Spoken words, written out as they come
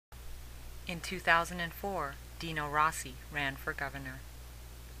In 2004, Dino Rossi ran for governor.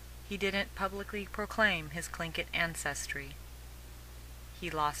 He didn't publicly proclaim his Tlingit ancestry. He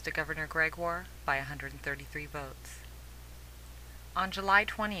lost to Governor Gregoire by 133 votes. On July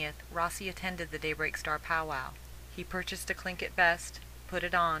 20th, Rossi attended the Daybreak Star powwow. He purchased a Tlingit vest, put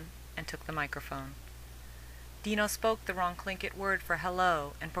it on, and took the microphone. Dino spoke the wrong Tlingit word for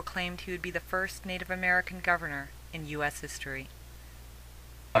hello and proclaimed he would be the first Native American governor in U.S. history.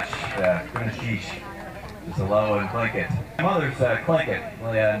 Is hello in Tlingit. My mother's Tlingit,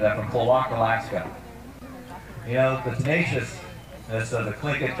 and from Klowock, Alaska. You know, the tenaciousness of the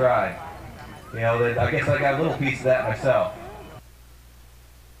Tlingit tribe. You know, I guess I got a little piece of that myself.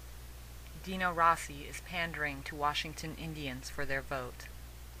 Dino Rossi is pandering to Washington Indians for their vote.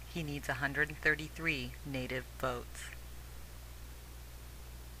 He needs 133 Native votes.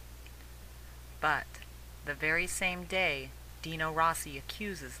 But the very same day, Dino Rossi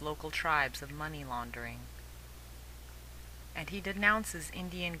accuses local tribes of money laundering. And he denounces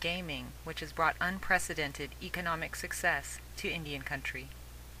Indian gaming, which has brought unprecedented economic success to Indian country.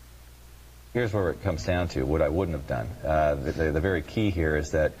 Here's where it comes down to what I wouldn't have done. The very key here is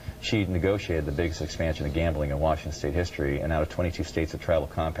that she negotiated the biggest expansion of gambling in Washington state history, and out of 22 states of tribal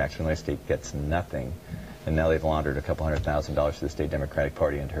compacts, the United States gets nothing. And now they've laundered a couple $100,000 to the state Democratic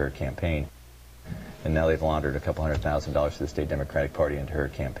Party into her campaign. And now they've laundered a couple $100,000 to the state Democratic Party into her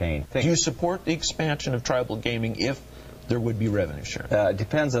campaign. Do you support the expansion of tribal gaming if there would be revenue sharing? It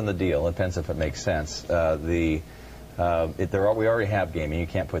depends on the deal. It depends if it makes sense. We already have gaming. You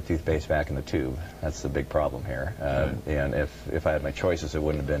can't put toothpaste back in the tube. That's the big problem here. And if I had my choices, it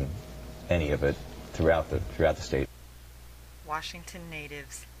wouldn't have been any of it throughout the state. Washington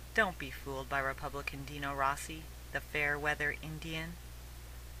natives, don't be fooled by Republican Dino Rossi, the Fairweather Indian.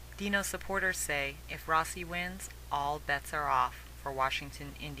 Dino supporters say if Rossi wins, all bets are off for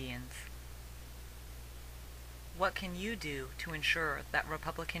Washington Indians. What can you do to ensure that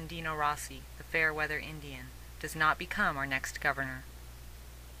Republican Dino Rossi, the Fairweather Indian, does not become our next governor?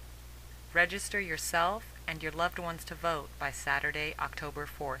 Register yourself and your loved ones to vote by Saturday, October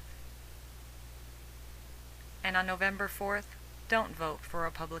 4th. And on November 4th, don't vote for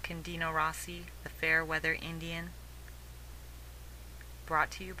Republican Dino Rossi, the Fairweather Indian.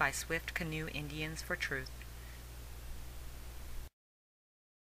 Brought to you by Swift Canoe Indians for Truth.